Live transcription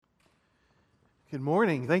Good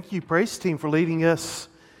morning. Thank you, praise team, for leading us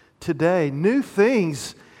today. New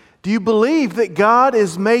things. Do you believe that God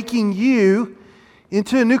is making you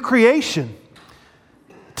into a new creation?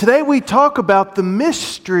 Today we talk about the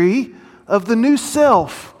mystery of the new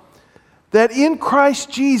self, that in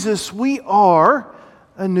Christ Jesus we are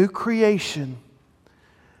a new creation.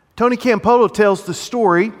 Tony Campolo tells the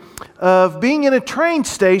story of being in a train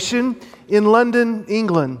station in London,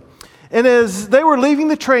 England. And as they were leaving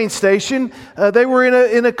the train station, they were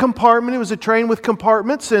in a compartment. It was a train with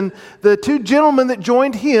compartments. And the two gentlemen that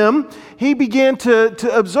joined him, he began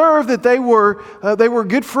to observe that they were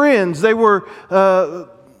good friends. They were,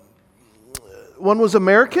 one was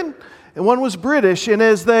American and one was British. And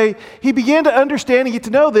as he began to understand and get to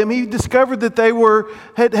know them, he discovered that they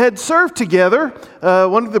had served together,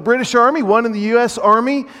 one in the British Army, one in the U.S.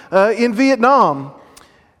 Army in Vietnam.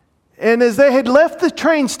 And as they had left the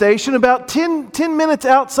train station about 10 minutes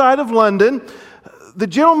outside of London, the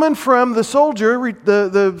gentleman from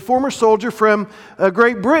the former soldier from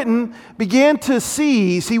Great Britain began to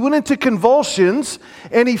seize. He went into convulsions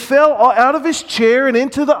and he fell out of his chair and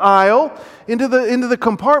into the aisle, into the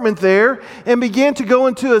compartment there, and began to go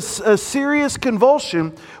into a serious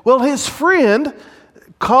convulsion. Well, his friend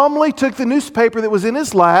calmly took the newspaper that was in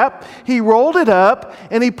his lap, he rolled it up,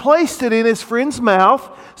 and he placed it in his friend's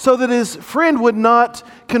mouth so that his friend would not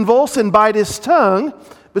convulse and bite his tongue,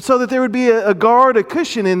 but so that there would be a guard, a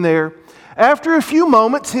cushion in there. After a few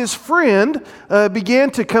moments, his friend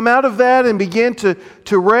began to come out of that and began to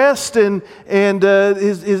rest, and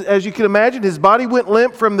as you can imagine, his body went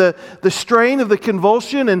limp from the strain of the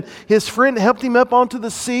convulsion, and his friend helped him up onto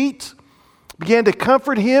the seat, began to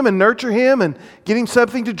comfort him and nurture him and get him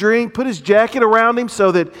something to drink, put his jacket around him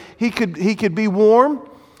so that he could be warm.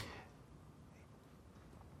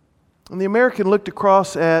 And the American looked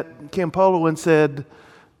across at Campolo and said,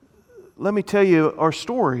 "Let me tell you our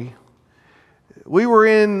story. We were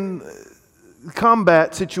in a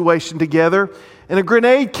combat situation together, and a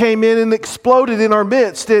grenade came in and exploded in our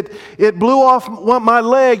midst. It blew off my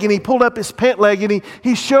leg, and he pulled up his pant leg, and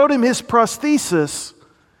he showed him his prosthesis.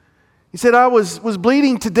 He said, I was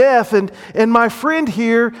bleeding to death, and my friend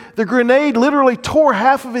here, the grenade literally tore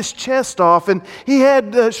half of his chest off, and he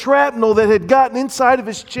had shrapnel that had gotten inside of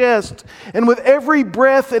his chest, and with every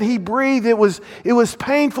breath that he breathed, it was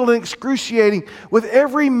painful and excruciating. With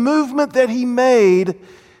every movement that he made, it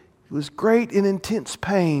was great and intense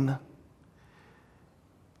pain.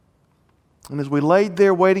 And as we laid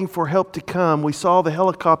there waiting for help to come, we saw the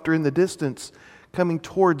helicopter in the distance coming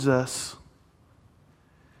towards us.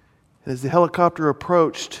 As the helicopter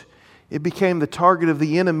approached, it became the target of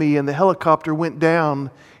the enemy, and the helicopter went down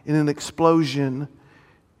in an explosion.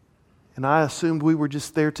 And I assumed we were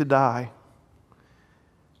just there to die.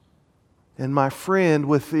 And my friend,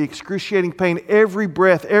 with the excruciating pain, every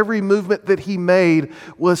breath, every movement that he made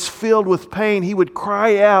was filled with pain. He would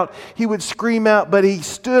cry out, he would scream out, but he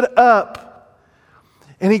stood up.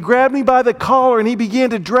 And he grabbed me by the collar and he began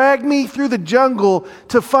to drag me through the jungle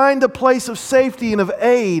to find a place of safety and of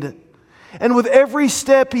aid. And with every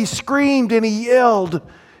step he screamed and he yelled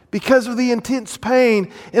because of the intense pain.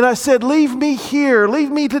 And I said, "Leave me here, leave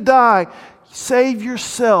me to die. Save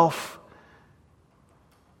yourself."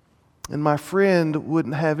 And my friend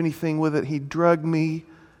wouldn't have anything with it. He dragged me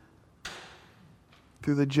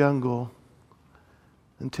through the jungle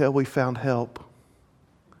until we found help.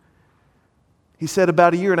 He said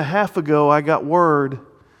about 1.5 years ago, I got word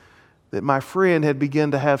that my friend had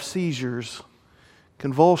begun to have seizures,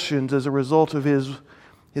 convulsions as a result of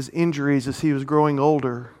his injuries as he was growing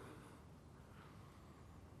older,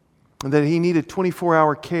 and that he needed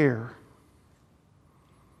 24-hour care.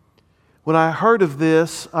 When I heard of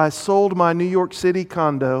this, I sold my New York City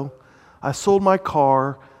condo, I sold my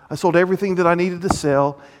car, I sold everything that I needed to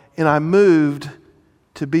sell, and I moved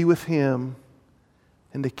to be with him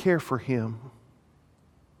and to care for him.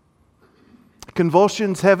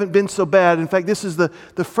 Convulsions haven't been so bad. In fact, this is the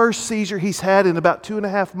first seizure he's had in about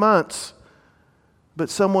 2.5 months. But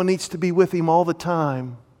someone needs to be with him all the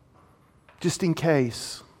time, just in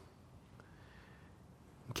case.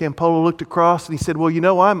 Campolo looked across and he said, "Well, you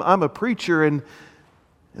know, I'm a preacher, and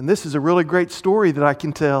this is a really great story that I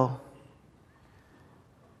can tell."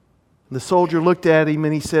 And the soldier looked at him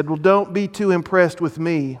and he said, "Well, don't be too impressed with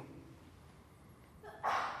me."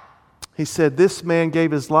 He said, "This man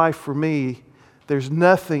gave his life for me. There's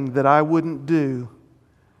nothing that I wouldn't do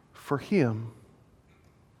for him."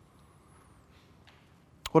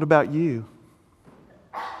 What about you?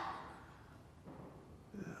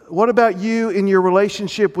 What about you in your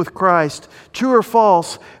relationship with Christ? True or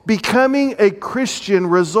false, becoming a Christian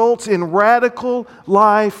results in radical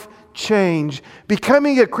life change.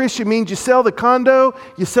 Becoming a Christian means you sell the condo,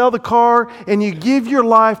 you sell the car, and you give your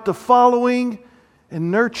life to following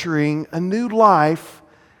and nurturing a new life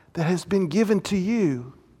that has been given to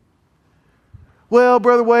you. Well,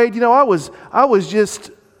 Brother Wade, I was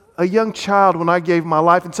just a young child when I gave my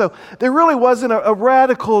life, and so there really wasn't a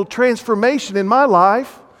radical transformation in my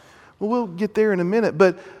life. Well, we'll get there in a minute,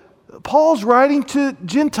 but Paul's writing to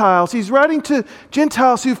Gentiles. He's writing to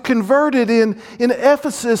Gentiles who've converted in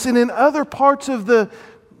Ephesus and in other parts of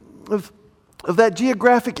that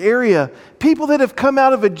geographic area. People that have come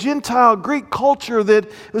out of a Gentile Greek culture that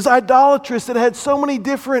was idolatrous, that had so many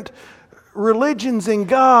different religions and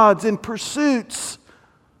gods and pursuits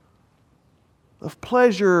of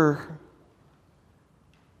pleasure.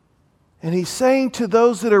 And he's saying to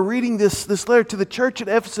those that are reading this letter to the church at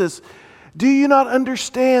Ephesus, do you not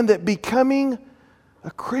understand that becoming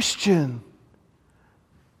a Christian,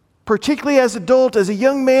 particularly as an adult, as a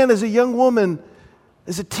young man, as a young woman,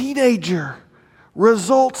 as a teenager,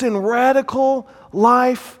 results in radical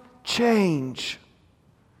life change?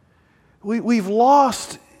 We've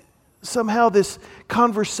lost somehow this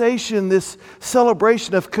conversation, this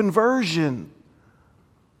celebration of conversion,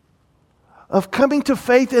 of coming to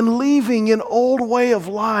faith and leaving an old way of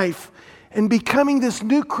life and becoming this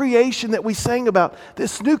new creation that we sang about,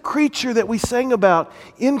 this new creature that we sang about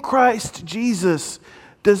in Christ Jesus.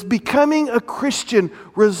 Does becoming a Christian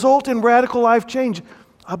result in radical life change?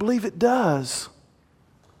 I believe it does.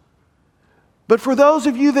 But for those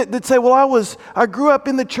of you that say, well, I grew up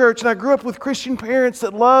in the church and I grew up with Christian parents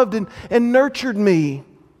that loved and nurtured me.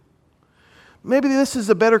 Maybe this is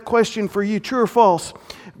a better question for you, true or false.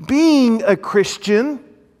 Being a Christian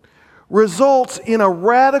results in a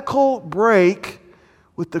radical break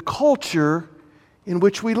with the culture in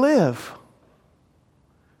which we live.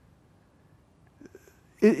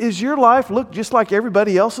 Is your life look just like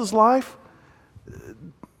everybody else's life?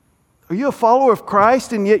 Are you a follower of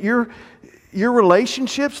Christ and yet your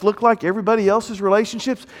relationships look like everybody else's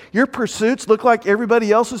relationships? Your pursuits look like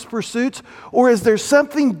everybody else's pursuits? Or is there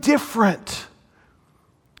something different?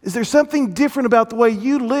 Is there something different about the way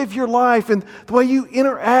you live your life and the way you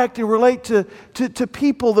interact and relate to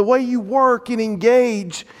people, the way you work and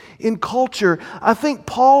engage in culture? I think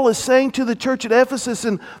Paul is saying to the church at Ephesus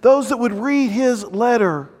and those that would read his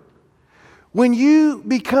letter, when you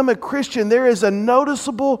become a Christian, there is a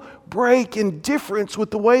noticeable break in difference with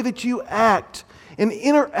the way that you act and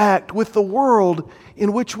interact with the world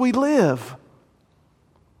in which we live.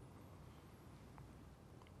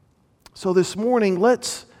 So this morning,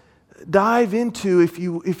 let's dive into, if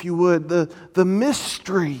you would, the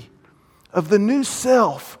mystery of the new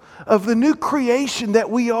self, of the new creation that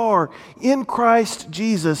we are in Christ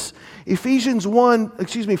Jesus. Ephesians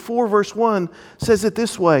 4 verse 1 says it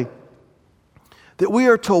this way, that we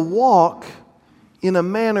are to walk in a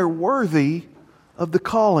manner worthy of the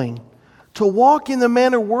calling. To walk in the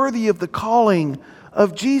manner worthy of the calling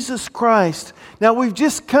of Jesus Christ. Now, we've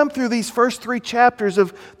just come through these first 3 chapters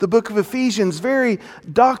of the book of Ephesians, very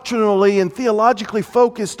doctrinally and theologically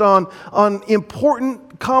focused on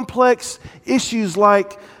important, complex issues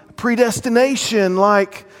like predestination,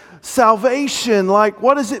 like salvation, like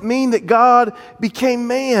what does it mean that God became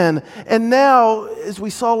man? And now, as we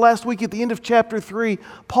saw last week at the end of chapter 3,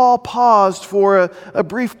 Paul paused for a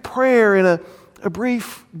brief prayer and a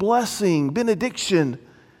brief blessing, benediction.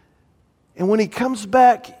 And when he comes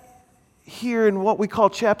back here in what we call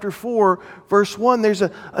chapter 4, verse 1, there's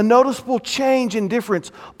a noticeable change in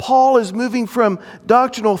difference. Paul is moving from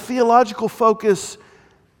doctrinal, theological focus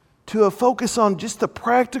to a focus on just the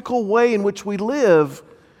practical way in which we live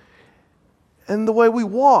and the way we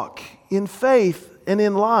walk in faith and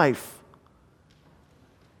in life.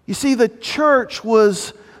 You see, the church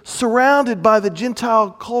was surrounded by the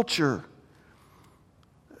Gentile culture.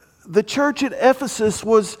 The church at Ephesus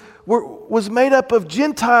was made up of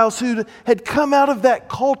Gentiles who had come out of that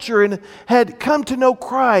culture and had come to know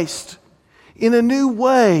Christ in a new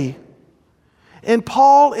way. And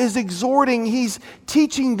Paul is exhorting, he's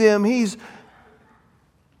teaching them, he's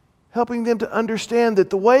helping them to understand that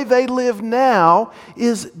the way they live now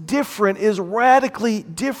is different, is radically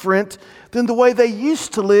different than the way they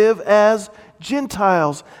used to live as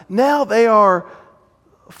Gentiles. Now they are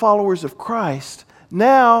followers of Christ.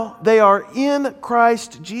 Now they are in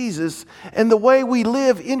Christ Jesus, and the way we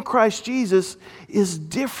live in Christ Jesus is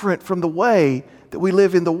different from the way that we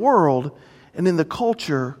live in the world and in the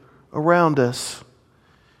culture around us.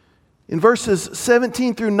 In verses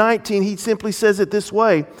 17 through 19, he simply says it this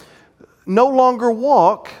way, no longer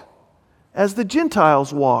walk as the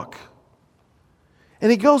Gentiles walk. And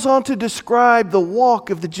he goes on to describe the walk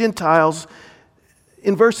of the Gentiles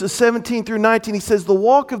in verses 17 through 19, he says, the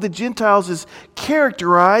walk of the Gentiles is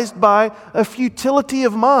characterized by a futility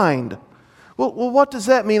of mind. Well, what does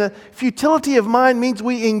that mean? A futility of mind means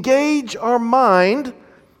we engage our mind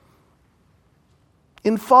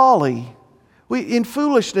in folly, in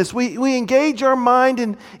foolishness. We engage our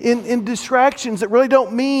mind in distractions that really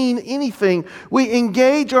don't mean anything. We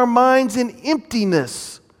engage our minds in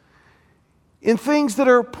emptiness, in things that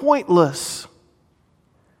are pointless.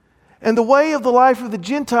 And the way of the life of the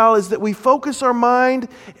Gentile is that we focus our mind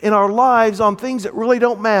and our lives on things that really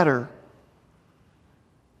don't matter.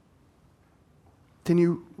 Can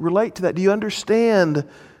you relate to that? Do you understand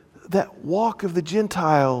that walk of the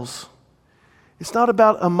Gentiles? It's not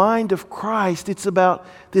about a mind of Christ. It's about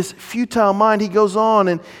this futile mind. He goes on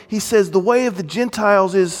and he says the way of the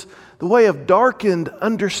Gentiles is the way of darkened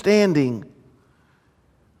understanding.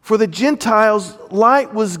 For the Gentiles,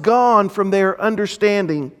 light was gone from their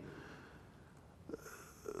understanding.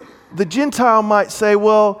 The Gentile might say,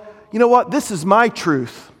 well, you know what? This is my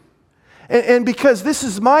truth. And because this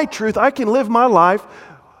is my truth, I can live my life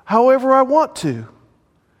however I want to.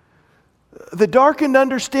 The darkened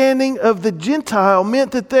understanding of the Gentile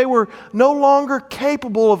meant that they were no longer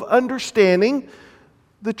capable of understanding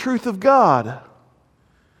the truth of God.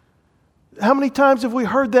 How many times have we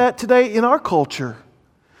heard that today in our culture?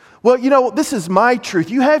 Well, you know, this is my truth.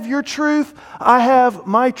 You have your truth, I have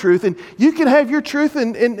my truth. And you can have your truth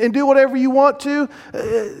and do whatever you want to,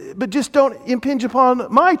 but just don't impinge upon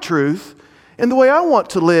my truth and the way I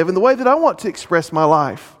want to live and the way that I want to express my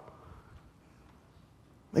life.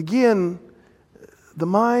 Again, the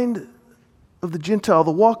mind of the Gentile,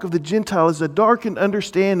 the walk of the Gentile is a darkened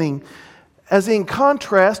understanding, as in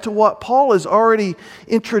contrast to what Paul has already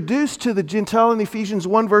introduced to the Gentile in Ephesians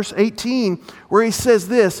 1 verse 18, where he says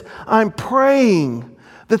this, I'm praying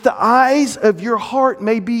that the eyes of your heart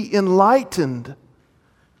may be enlightened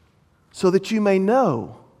so that you may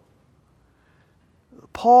know.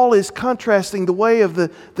 Paul is contrasting the way of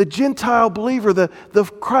the Gentile believer, the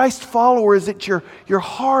Christ follower, is that your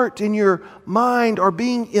heart and your mind are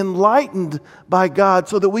being enlightened by God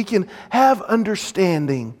so that we can have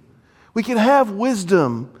understanding. We can have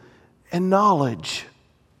wisdom and knowledge.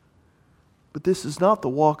 But this is not the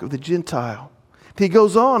walk of the Gentile. He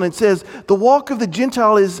goes on and says, the walk of the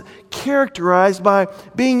Gentile is characterized by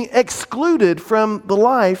being excluded from the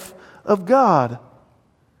life of God.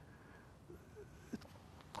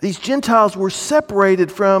 These Gentiles were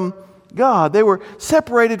separated from God. They were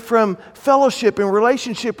separated from fellowship and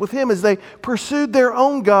relationship with Him as they pursued their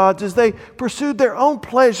own gods, as they pursued their own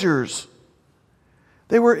pleasures.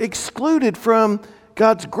 They were excluded from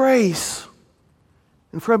God's grace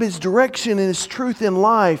and from His direction and His truth in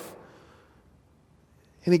life.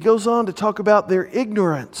 And he goes on to talk about their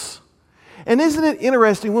ignorance. And isn't it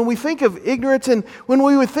interesting, when we think of ignorance and when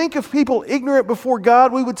we would think of people ignorant before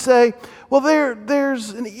God, we would say, well, there's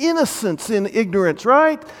an innocence in ignorance,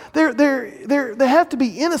 right? They have to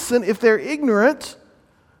be innocent if they're ignorant.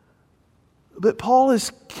 But Paul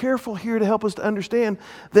is careful here to help us to understand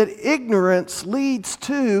that ignorance leads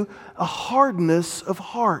to a hardness of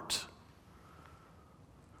heart.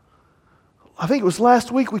 I think it was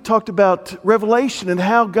last week we talked about Revelation and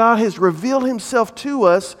how God has revealed Himself to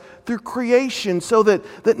us through creation so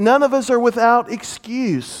that none of us are without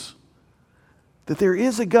excuse. That there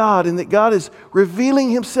is a God and that God is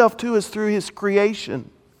revealing Himself to us through His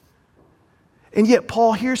creation. And yet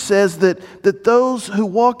Paul here says that those who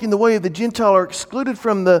walk in the way of the Gentile are excluded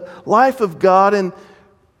from the life of God, and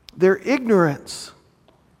their ignorance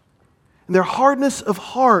and their hardness of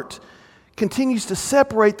heart continues to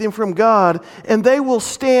separate them from God, and they will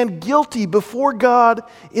stand guilty before God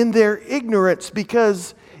in their ignorance,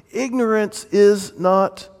 because ignorance is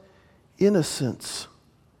not innocence.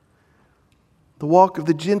 The walk of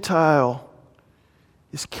the Gentile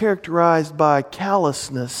is characterized by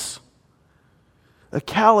callousness. A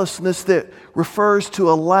callousness that refers to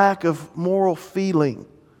a lack of moral feeling.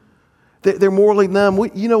 They're morally numb.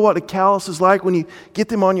 You know what a callus is like when you get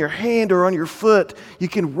them on your hand or on your foot. You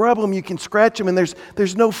can rub them, you can scratch them, and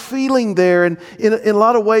there's no feeling there. And in a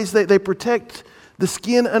lot of ways, they protect the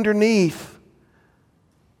skin underneath.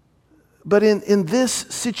 But in this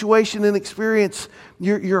situation and experience,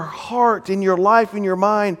 your heart and your life and your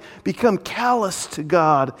mind become callous to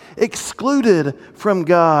God, excluded from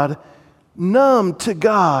God, numb to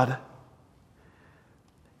God.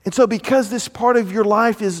 And so because this part of your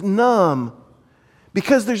life is numb,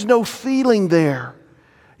 because there's no feeling there,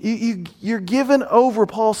 you're given over,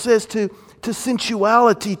 Paul says, to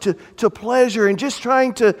sensuality, to pleasure, and just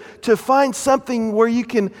trying to find something where you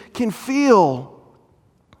can feel,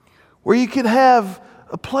 where you can have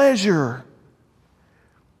a pleasure.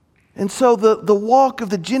 And so the walk of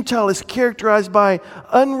the Gentile is characterized by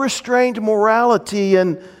unrestrained morality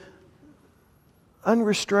and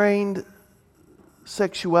unrestrained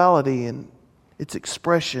sexuality and its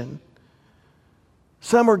expression.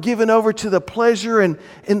 Some are given over to the pleasure and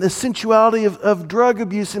the sensuality of drug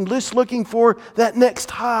abuse and just looking for that next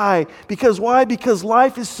high. Because why? Because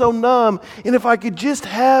life is so numb. And if I could just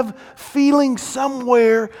have feeling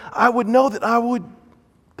somewhere, I would know that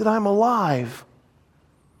I'm alive.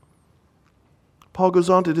 Paul goes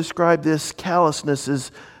on to describe this callousness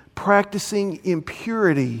as practicing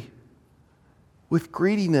impurity with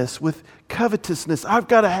greediness, with covetousness. I've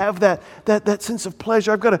got to have that sense of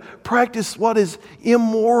pleasure. I've got to practice what is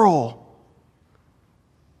immoral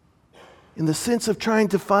in the sense of trying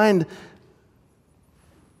to find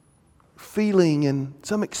feeling and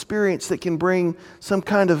some experience that can bring some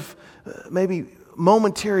kind of maybe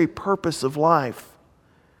momentary purpose of life.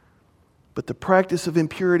 But the practice of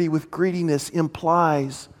impurity with greediness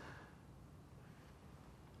implies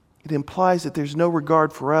that there's no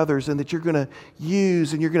regard for others and that you're going to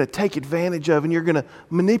use and you're going to take advantage of and you're going to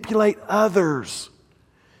manipulate others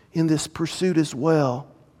in this pursuit as well.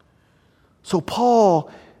 So Paul,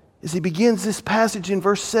 as he begins this passage in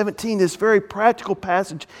verse 17, this very practical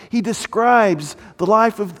passage, he describes the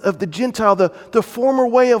life of the Gentile, the former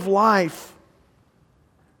way of life.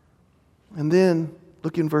 And then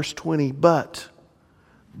look in verse 20, but,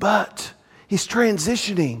 he's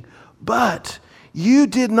transitioning, but you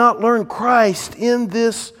did not learn Christ in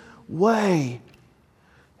this way.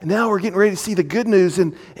 And now we're getting ready to see the good news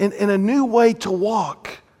and a new way to walk.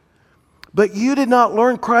 But you did not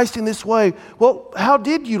learn Christ in this way. Well, how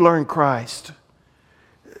did you learn Christ?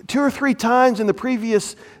 2 or 3 times in the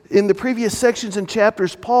previous sections and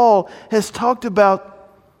chapters, Paul has talked about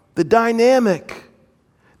the dynamic,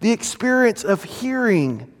 the experience of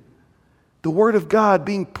hearing the Word of God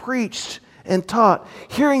being preached and taught,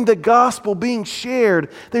 hearing the gospel being shared.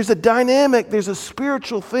 There's a dynamic, there's a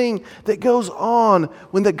spiritual thing that goes on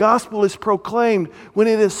when the gospel is proclaimed, when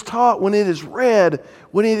it is taught, when it is read,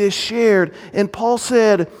 when it is shared. And Paul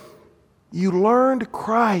said, you learned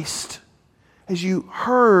Christ as you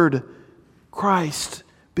heard Christ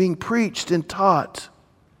being preached and taught.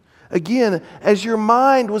 Again, as your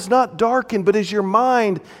mind was not darkened, but as your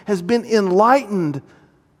mind has been enlightened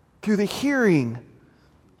through the hearing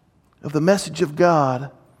of the message of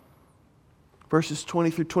God. Verses 20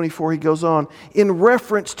 through 24, he goes on, in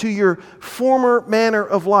reference to your former manner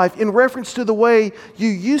of life, in reference to the way you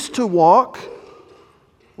used to walk,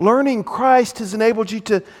 learning Christ has enabled you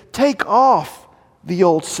to take off the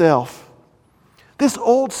old self. This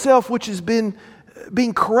old self which has been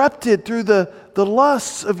being corrupted through the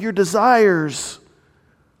lusts of your desires.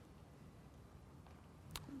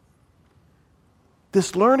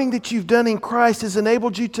 This learning that you've done in Christ has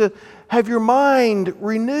enabled you to have your mind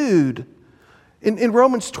renewed. In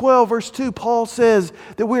Romans 12, verse 2, Paul says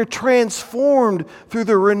that we're transformed through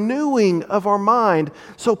the renewing of our mind.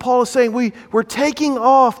 So Paul is saying we're taking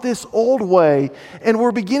off this old way and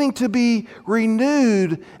we're beginning to be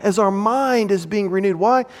renewed as our mind is being renewed.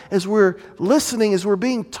 Why? As we're listening, as we're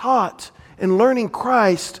being taught and learning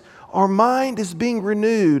Christ, our mind is being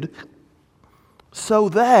renewed so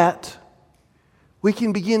that we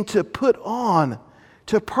can begin to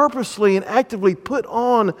purposely and actively put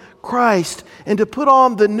on Christ and to put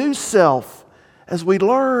on the new self as we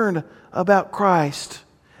learn about Christ.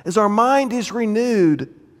 As our mind is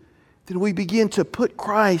renewed, then we begin to put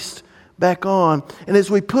Christ back on. And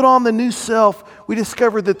as we put on the new self, we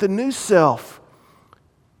discover that the new self,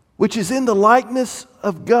 which is in the likeness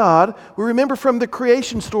of God, we remember from the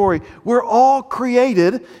creation story, we're all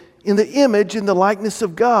created in the image, in the likeness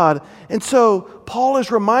of God. And so Paul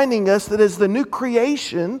is reminding us that as the new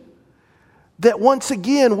creation, that once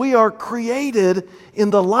again we are created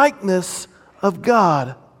in the likeness of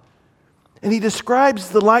God. And he describes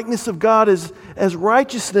the likeness of God as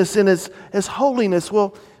righteousness and as holiness.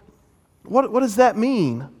 Well, what does that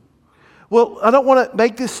mean? Well, I don't want to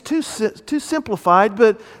make this too simplified,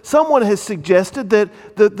 but someone has suggested that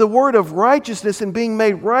the word of righteousness and being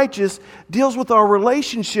made righteous deals with our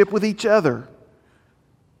relationship with each other.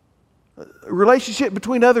 A relationship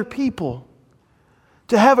between other people.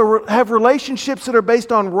 To have relationships that are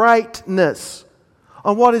based on rightness,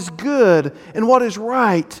 on what is good and what is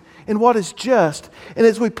right and what is just. And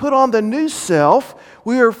as we put on the new self,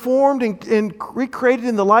 we are formed and recreated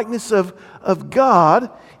in the likeness of God,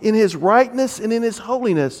 in His rightness and in His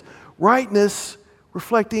holiness. Rightness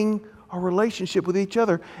reflecting our relationship with each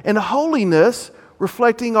other, and holiness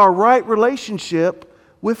reflecting our right relationship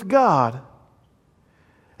with God.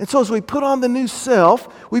 And so as we put on the new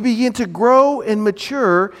self, we begin to grow and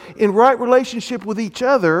mature in right relationship with each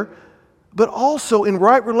other, but also in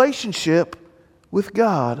right relationship with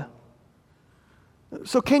God.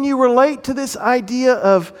 So can you relate to this idea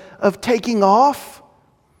of taking off,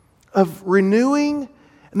 of renewing,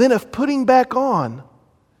 and then of putting back on?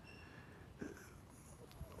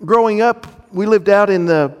 Growing up, we lived out in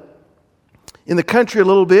the country a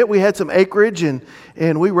little bit. We had some acreage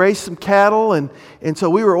and we raised some cattle and so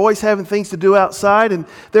we were always having things to do outside. And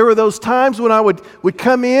there were those times when I would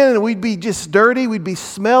come in and we'd be just dirty, we'd be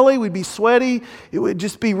smelly, we'd be sweaty. It would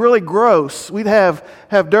just be really gross. We'd have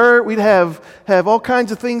dirt, we'd have all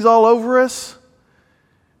kinds of things all over us.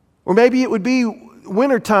 Or maybe it would be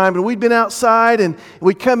wintertime and we'd been outside and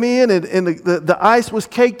we'd come in and the ice was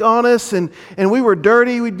caked on us and we were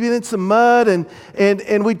dirty, we'd been in some mud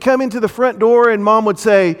and we'd come into the front door and Mom would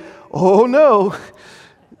say, "Oh no,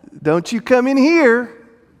 don't you come in here.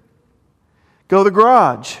 Go to the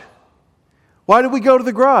garage." Why did we go to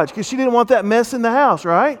the garage? Because she didn't want that mess in the house,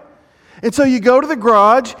 right? And so you go to the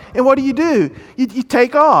garage and what do? You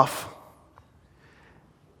take off.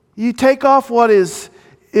 You take off what is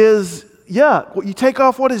yuck. You take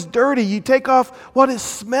off what is dirty. You take off what is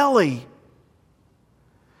smelly.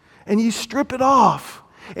 And you strip it off.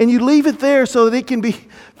 And you leave it there so that it can be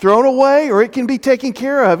thrown away or it can be taken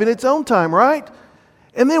care of in its own time, right?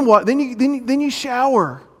 And then what? Then you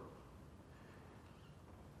shower.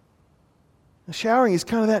 And showering is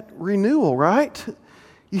kind of that renewal, right?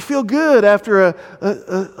 You feel good after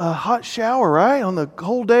a hot shower, right? On the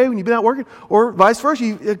whole day when you've been out working. Or vice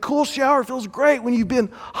versa, a cool shower feels great when you've been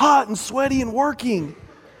hot and sweaty and working.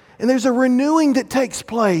 And there's a renewing that takes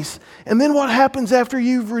place. And then what happens after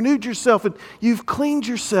you've renewed yourself and you've cleaned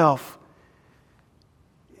yourself?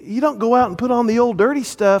 You don't go out and put on the old dirty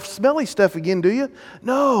stuff, smelly stuff again, do you?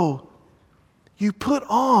 No. You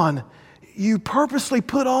purposely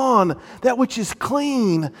put on that which is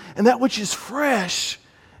clean and that which is fresh.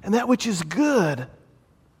 And that which is good.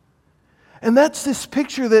 And that's this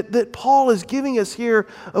picture that Paul is giving us here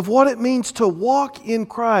of what it means to walk in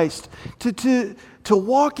Christ. To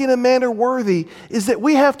walk in a manner worthy is that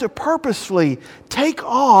we have to purposefully take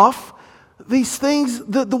off these things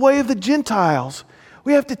the way of the Gentiles.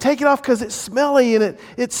 We have to take it off because it's smelly and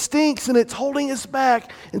it stinks and it's holding us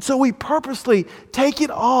back. And so we purposely take it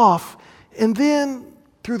off. And then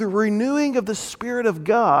through the renewing of the Spirit of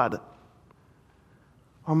God,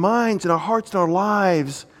 our minds and our hearts and our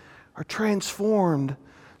lives are transformed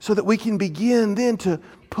so that we can begin then to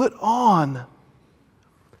put on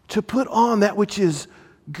that which is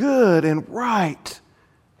good and right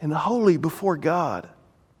and holy before God.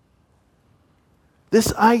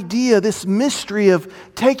 This idea, this mystery of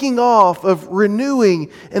taking off, of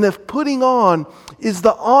renewing, and of putting on is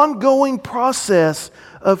the ongoing process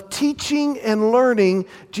of teaching and learning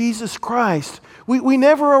Jesus Christ. We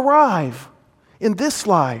never arrive in this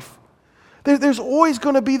life. There's always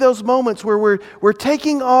going to be those moments where we're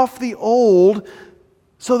taking off the old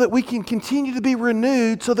so that we can continue to be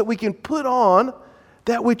renewed, so that we can put on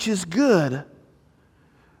that which is good.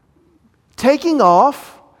 Taking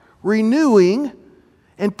off, renewing,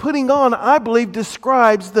 and putting on, I believe,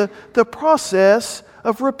 describes the process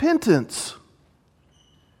of repentance.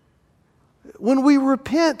 When we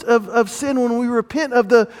repent of sin, when we repent of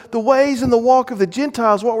the ways and the walk of the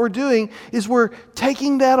Gentiles, what we're doing is we're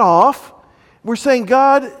taking that off. We're saying,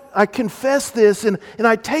 God, I confess this and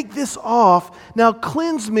I take this off. Now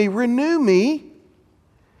cleanse me, renew me,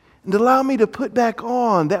 and allow me to put back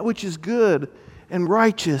on that which is good and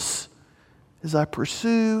righteous as I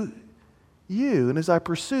pursue you and as I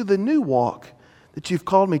pursue the new walk that you've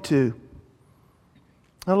called me to.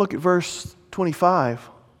 Now look at verse 25.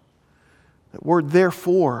 That word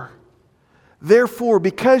therefore. Therefore,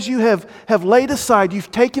 because you have laid aside,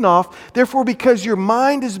 you've taken off, therefore because your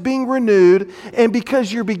mind is being renewed and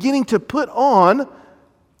because you're beginning to put on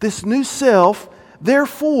this new self,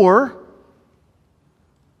 therefore,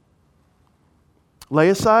 lay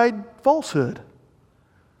aside falsehood.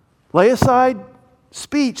 Lay aside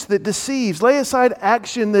speech that deceives. Lay aside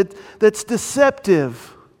action that's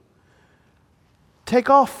deceptive. Take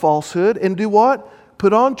off falsehood and do what?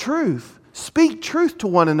 Put on truth. Speak truth to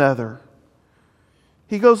one another.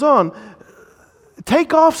 He goes on,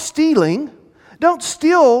 take off stealing. Don't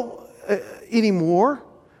steal anymore.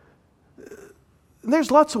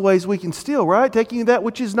 There's lots of ways we can steal, right? Taking that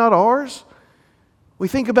which is not ours. We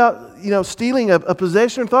think about, stealing a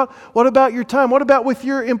possession or thought. What about your time? What about with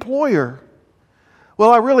your employer?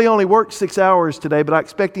 Well, I really only worked 6 hours today, but I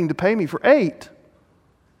expect him to pay me for 8.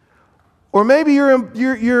 Or maybe your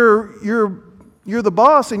you're the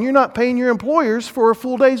boss and you're not paying your employers for a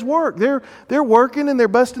full day's work. They're working and they're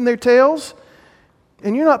busting their tails,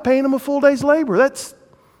 and you're not paying them a full day's labor.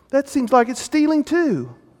 That seems like it's stealing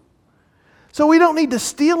too. So we don't need to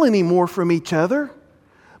steal anymore from each other,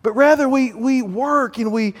 but rather we work,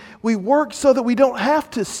 and we work so that we don't have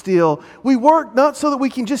to steal. We work not so that we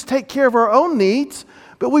can just take care of our own needs,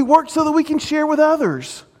 but we work so that we can share with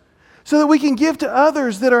others, so that we can give to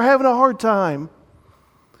others that are having a hard time.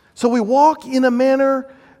 So we walk in a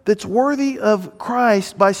manner that's worthy of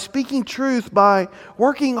Christ by speaking truth, by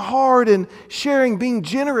working hard and sharing, being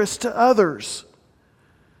generous to others.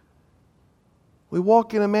 We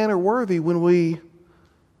walk in a manner worthy when we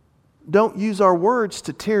don't use our words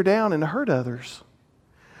to tear down and hurt others,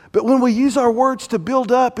 but when we use our words to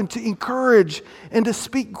build up and to encourage and to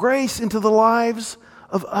speak grace into the lives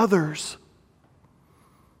of others.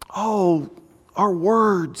 Oh, our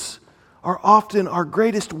words are often our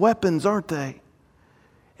greatest weapons, aren't they?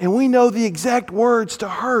 And we know the exact words to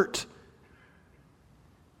hurt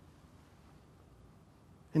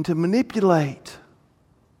and to manipulate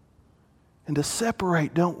and to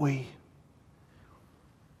separate, don't we?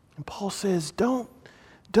 And Paul says, don't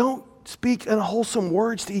speak unwholesome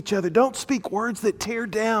words to each other. Don't speak words that tear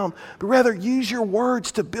down, but rather use your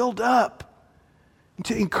words to build up and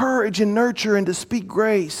to encourage and nurture and to speak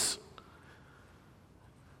grace.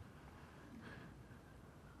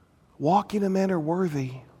 Walk in a manner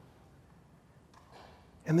worthy.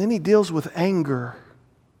 And then he deals with anger.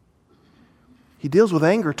 He deals with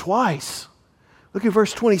anger twice. Look at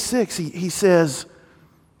verse 26. He says,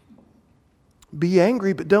 be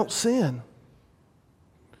angry, but don't sin.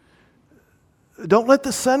 Don't let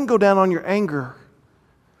the sun go down on your anger.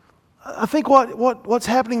 I think what's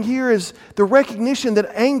happening here is the recognition that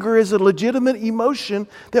anger is a legitimate emotion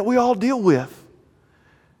that we all deal with.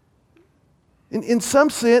 In some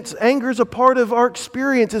sense, anger is a part of our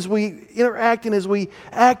experience as we interact and as we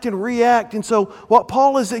act and react. And so what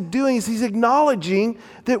Paul is doing is he's acknowledging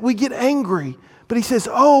that we get angry. But he says,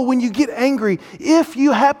 when you get angry, if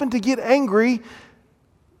you happen to get angry,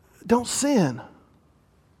 don't sin.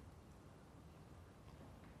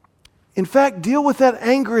 In fact, deal with that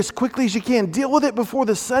anger as quickly as you can. Deal with it before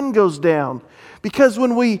the sun goes down. Because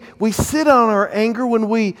when we sit on our anger, when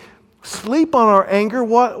we sleep on our anger,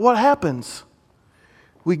 what happens?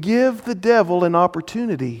 We give the devil an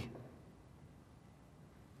opportunity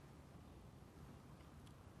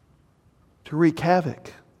to wreak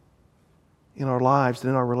havoc in our lives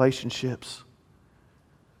and in our relationships.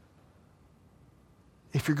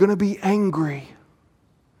 If you're going to be angry,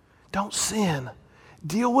 don't sin.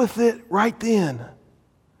 Deal with it right then.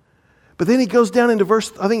 But then he goes down into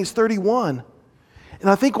verse, I think it's 31. And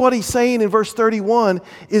I think what he's saying in verse 31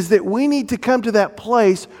 is that we need to come to that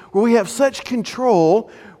place where we have such control,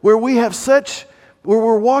 where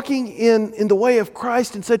we're walking in the way of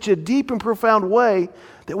Christ in such a deep and profound way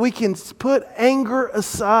that we can put anger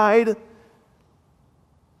aside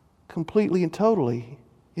completely and totally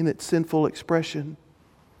in its sinful expression.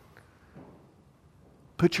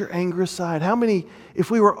 Put your anger aside. How many, if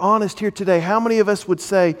we were honest here today, how many of us would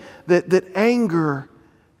say that anger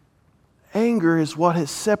is what has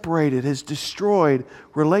separated, has destroyed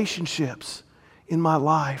relationships in my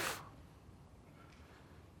life?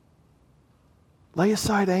 Lay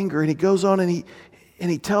aside anger. And he goes on and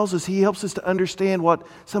he tells us, he helps us to understand what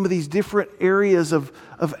some of these different areas of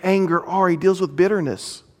anger are. He deals with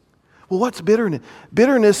bitterness. Well, what's bitterness?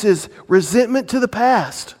 Bitterness is resentment to the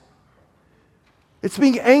past. It's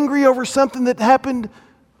being angry over something that happened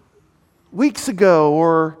weeks ago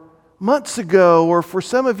or months ago, or for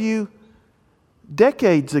some of you,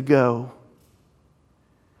 decades ago.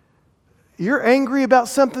 You're angry about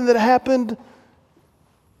something that happened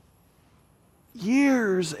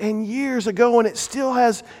years and years ago, and it still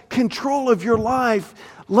has control of your life.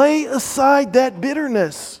 Lay aside that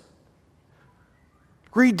bitterness.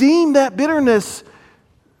 Redeem that bitterness.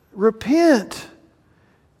 Repent.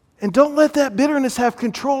 And don't let that bitterness have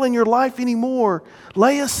control in your life anymore.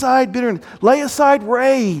 Lay aside bitterness. Lay aside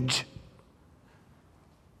rage.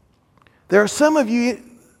 There are some of you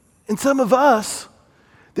and some of us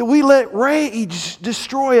that we let rage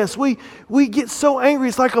destroy us. We get so angry,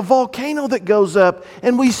 it's like a volcano that goes up,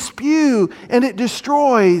 and we spew, and it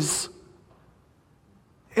destroys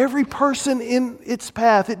every person in its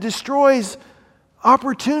path. It destroys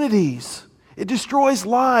opportunities. It destroys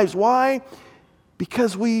lives. Why?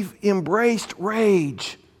 Because we've embraced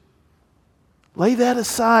rage. Lay that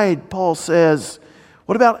aside, Paul says.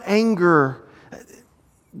 What about anger?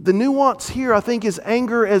 The nuance here, I think, is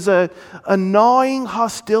anger as a gnawing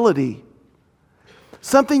hostility.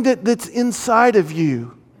 Something that's inside of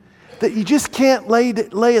you that you just can't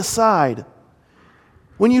lay aside.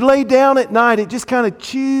 When you lay down at night, it just kind of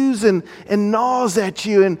chews and gnaws at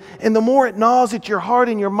you. And the more it gnaws at your heart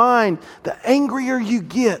and your mind, the angrier you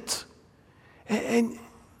get. And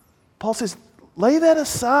Paul says, lay that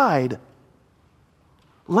aside.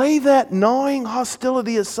 Lay that gnawing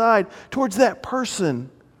hostility aside towards that person.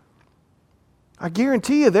 I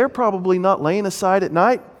guarantee you they're probably not laying aside at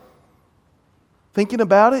night, thinking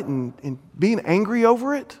about it and being angry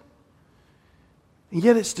over it. And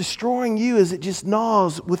yet it's destroying you as it just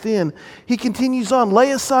gnaws within. He continues on,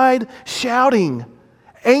 lay aside shouting,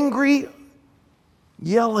 angry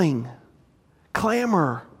yelling,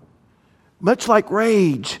 clamor, much like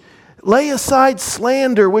rage. Lay aside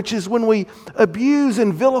slander, which is when we abuse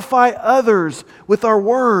and vilify others with our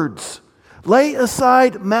words. Lay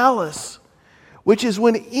aside malice, which is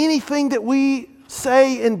when anything that we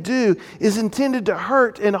say and do is intended to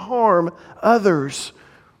hurt and harm others.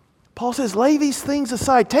 Paul says, lay these things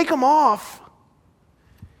aside. Take them off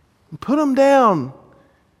and put them down.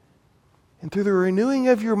 And through the renewing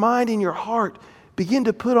of your mind and your heart, begin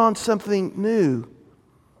to put on something new.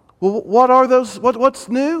 Well, what are those? What's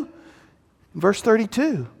new? In verse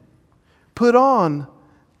 32, put on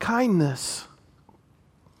kindness.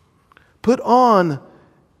 Put on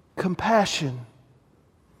compassion.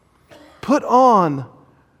 Put on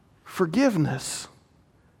forgiveness.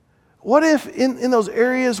 What if in those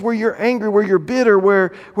areas where you're angry, where you're bitter,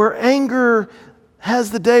 where anger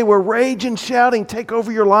has the day, where rage and shouting take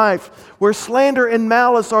over your life, where slander and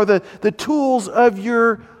malice are the tools of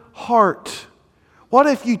your heart? What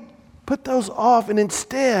if you put those off and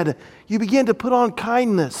instead you begin to put on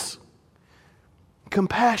kindness,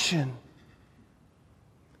 compassion,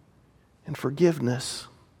 and forgiveness?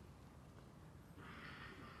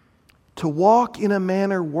 To walk in a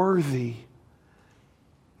manner worthy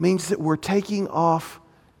means that we're taking off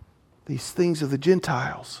these things of the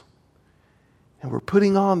Gentiles and we're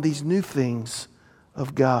putting on these new things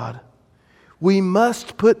of God. We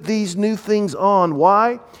must put these new things on.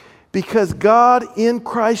 Why? Because God in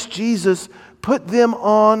Christ Jesus put them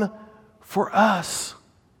on for us.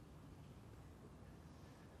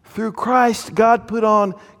 Through Christ, God put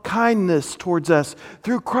on kindness towards us.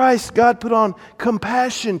 Through Christ, God put on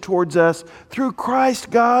compassion towards us. Through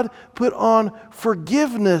Christ, God put on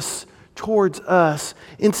forgiveness towards us.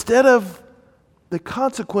 Instead of the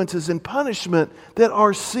consequences and punishment that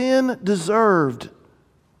our sin deserved.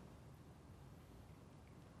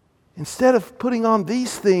 Instead of putting on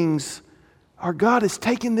these things, our God has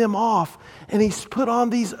taken them off and He's put on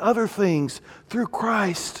these other things through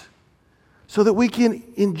Christ, so that we can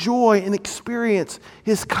enjoy and experience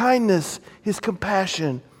His kindness, His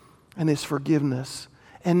compassion, and His forgiveness.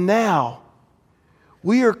 And now,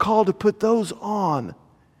 we are called to put those on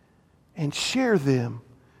and share them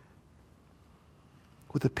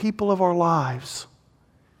with the people of our lives,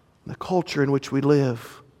 the culture in which we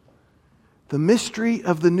live. The mystery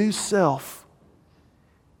of the new self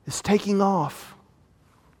is taking off,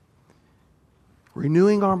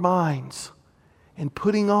 renewing our minds, and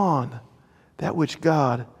putting on that which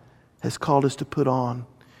God has called us to put on.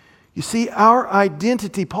 You see, our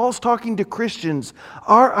identity, Paul's talking to Christians,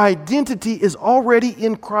 our identity is already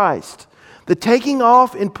in Christ. The taking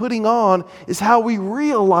off and putting on is how we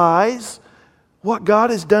realize what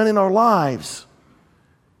God has done in our lives.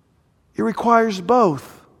 It requires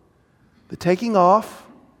both the taking off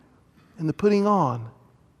and the putting on.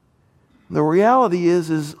 The reality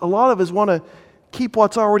is a lot of us want to keep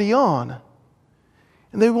what's already on.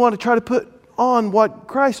 And they want to try to put on what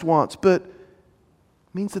Christ wants, but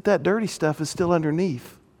it means that dirty stuff is still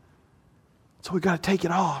underneath. So we've got to take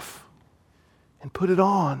it off and put it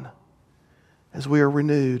on as we are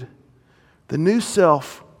renewed. The new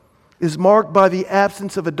self is marked by the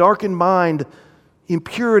absence of a darkened mind,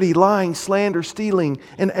 impurity, lying, slander, stealing,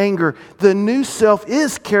 and anger. The new self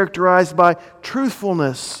is characterized by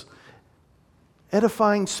truthfulness,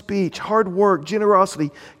 edifying speech, hard work,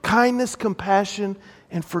 generosity, kindness, compassion,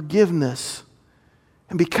 and forgiveness.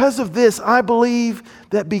 And because of this, I believe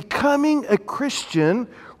that becoming a Christian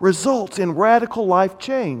results in radical life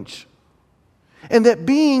change. And that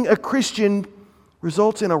being a Christian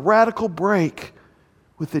results in a radical break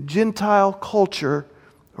with the Gentile culture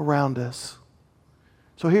around us.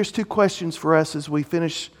 So here's two questions for us as we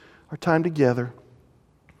finish our time together.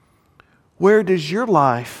 Where does your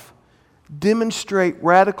life demonstrate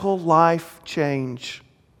radical life change?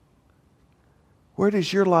 Where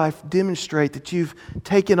does your life demonstrate that you've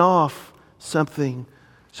taken off something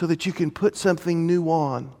so that you can put something new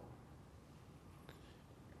on?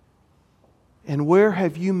 And where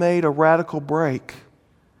have you made a radical break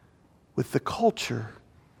with the culture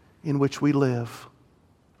in which we live.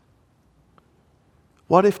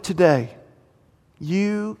 What if today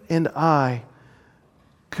you and I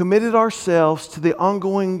committed ourselves to the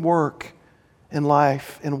ongoing work and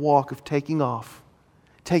life and walk of taking off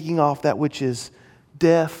that which is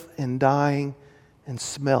death and dying and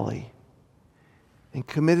smelly, and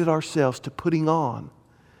committed ourselves to putting on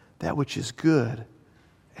that which is good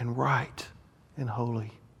and right and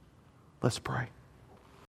holy? Let's pray.